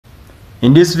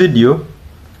In this video,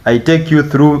 I take you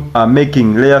through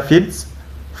making layer feeds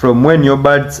from when your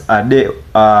birds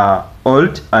are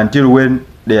old until when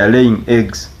they are laying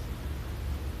eggs.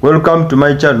 Welcome to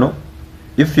my channel.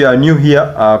 If you are new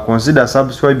here, consider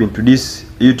subscribing to this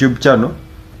YouTube channel.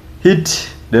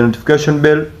 Hit the notification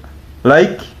bell,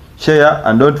 like, share,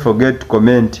 and don't forget to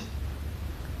comment.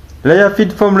 Layer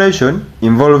feed formulation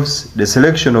involves the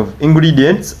selection of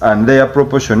ingredients and their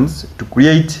proportions to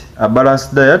create a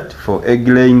balanced diet for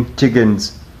egg-laying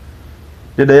chickens.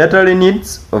 The dietary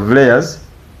needs of layers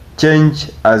change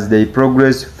as they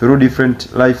progress through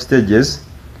different life stages.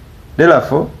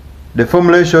 Therefore, the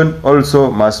formulation also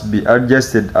must be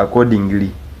adjusted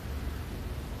accordingly.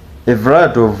 A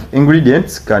variety of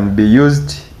ingredients can be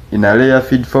used in a layer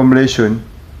feed formulation,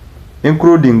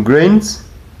 including grains,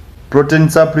 protein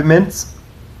supplements,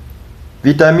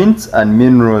 vitamins, and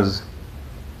minerals.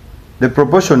 The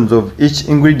proportions of each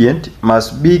ingredient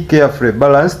must be carefully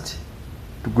balanced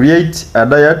to create a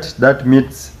diet that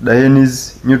meets the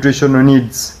hen's nutritional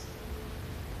needs.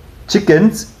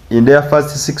 Chickens in their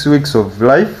first 6 weeks of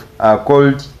life are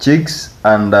called chicks,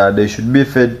 and they should be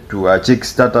fed to a chick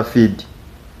starter feed.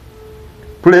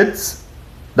 Pullets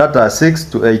that are 6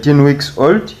 to 18 weeks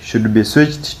old should be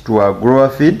switched to a grower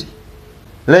feed.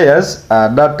 Layers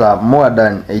that are more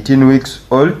than 18 weeks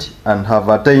old and have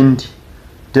attained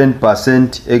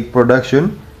 10% egg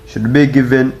production should be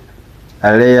given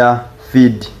a layer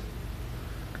feed.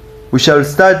 We shall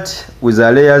start with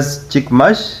a layers chick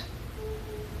mash.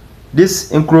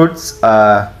 This includes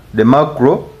the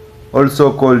macro,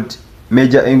 also called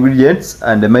major ingredients,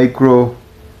 and the micronutrients.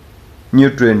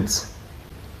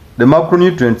 The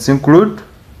macronutrients include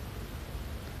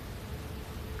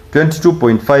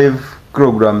 22.5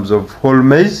 kilograms of whole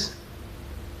maize,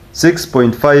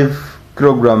 6.5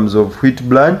 kilograms of wheat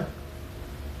bran,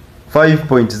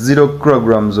 5.0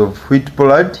 kilograms of wheat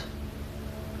pollard,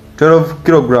 12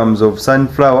 kilograms of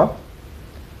sunflower,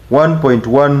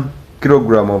 1.1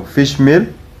 kilogram of fish meal.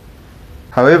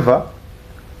 However,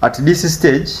 at this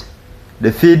stage,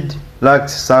 the feed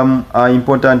lacks some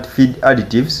important feed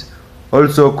additives,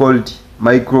 also called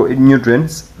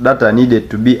micronutrients, that are needed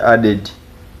to be added.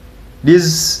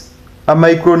 These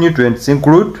micronutrients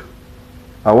include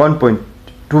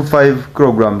 1.25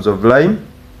 kilograms of lime,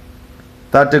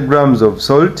 30 grams of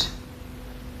salt,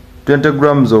 20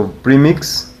 grams of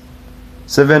premix,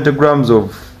 70 grams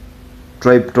of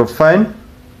tryptophan,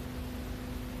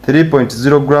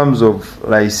 3.0 grams of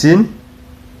lysine,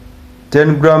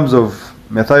 10 grams of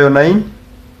methionine,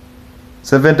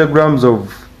 70 grams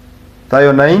of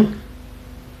thionine,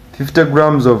 50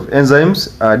 grams of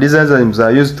enzymes. These enzymes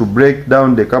are used to break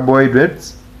down the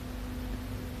carbohydrates.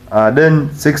 Then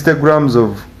 60 grams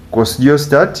of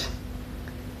coccidiostat.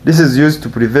 This is used to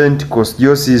prevent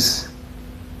coccidiosis.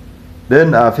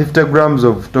 Then 50 grams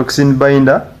of toxin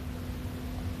binder.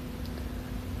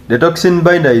 The toxin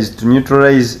binder is to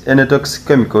neutralize any toxic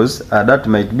chemicals that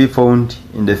might be found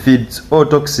in the feeds or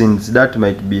toxins that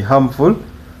might be harmful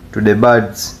to the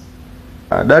birds.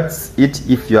 That's it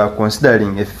if you are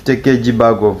considering a 50 kg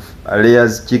bag of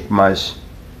layers chick mash.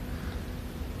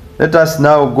 Let us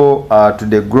now go to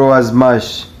the grower's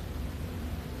mash.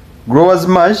 Grower's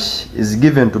mash is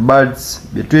given to birds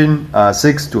between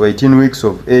 6 to 18 weeks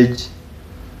of age.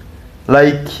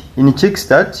 Like in chick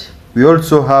start, we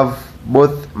also have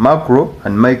both macro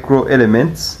and micro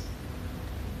elements.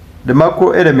 The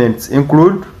macro elements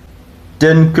include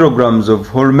 10 kilograms of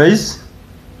whole maize,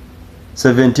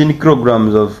 17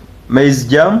 kilograms of maize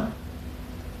germ,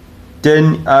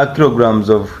 10 kilograms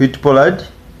of wheat pollard,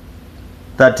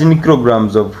 13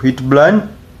 kilograms of wheat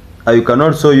bran. You can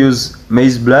also use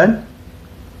maize bran,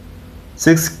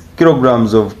 6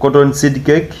 kilograms of cotton seed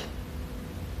cake,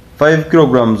 5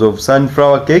 kilograms of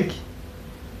sunflower cake,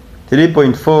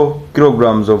 3.4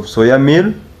 kilograms of soya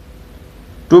meal,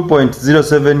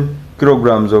 2.07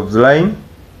 kilograms of lime,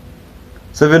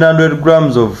 700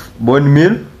 grams of bone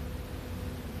meal,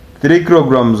 3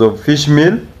 kilograms of fish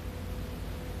meal.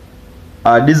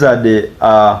 These are the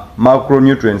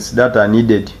macronutrients that are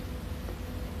needed.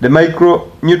 The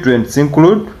micronutrients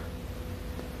include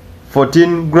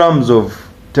 14 grams of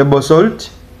table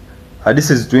salt. This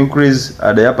is to increase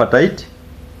the appetite.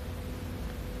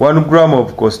 1 gram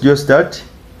of coccidiostat.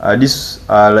 This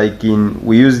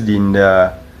we used in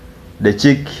the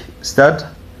chick start.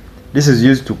 This is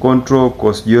used to control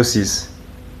coccidiosis.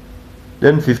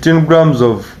 Then 15 grams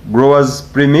of grower's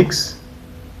premix,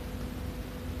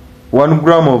 1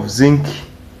 gram of zinc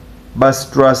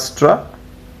bastrastra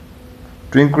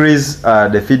to increase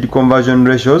the feed conversion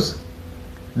ratios.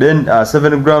 Then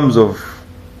 7 grams of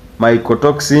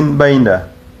mycotoxin binder.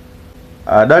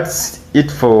 That's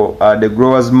it for the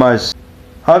growers mash.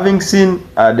 Having seen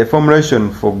the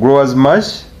formulation for growers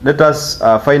mash, let us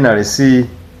finally see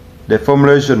the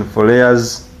formulation for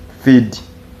layers feed.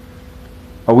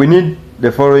 We need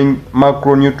the following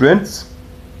macronutrients: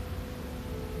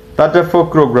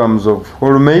 34 kilograms of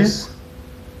whole maize,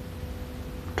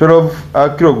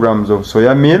 12 kilograms of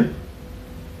soya meal,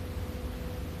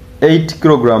 8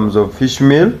 kilograms of fish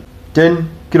meal, 10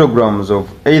 kilograms of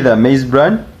either maize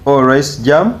bran or rice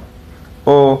germ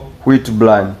or wheat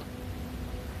bran,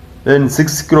 then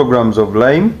 6 kilograms of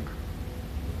lime.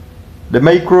 The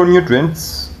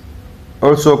micronutrients,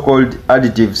 also called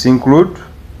additives, include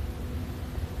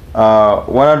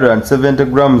 170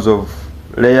 grams of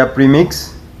layer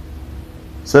premix,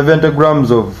 70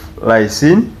 grams of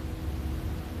lysine,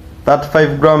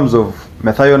 35 grams of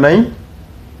methionine,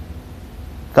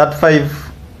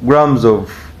 35 grams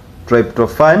of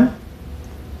tryptophan,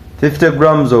 50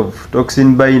 grams of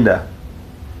toxin binder.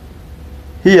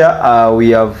 Here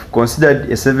we have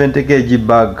considered a 70 kg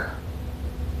bag.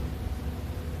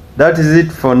 That is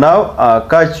it for now. I'll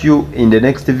catch you in the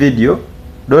next video.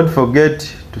 Don't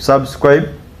forget to subscribe,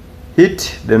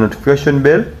 hit the notification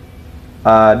bell.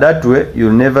 That way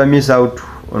you'll never miss out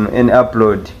on any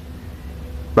upload.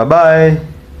 Bye bye.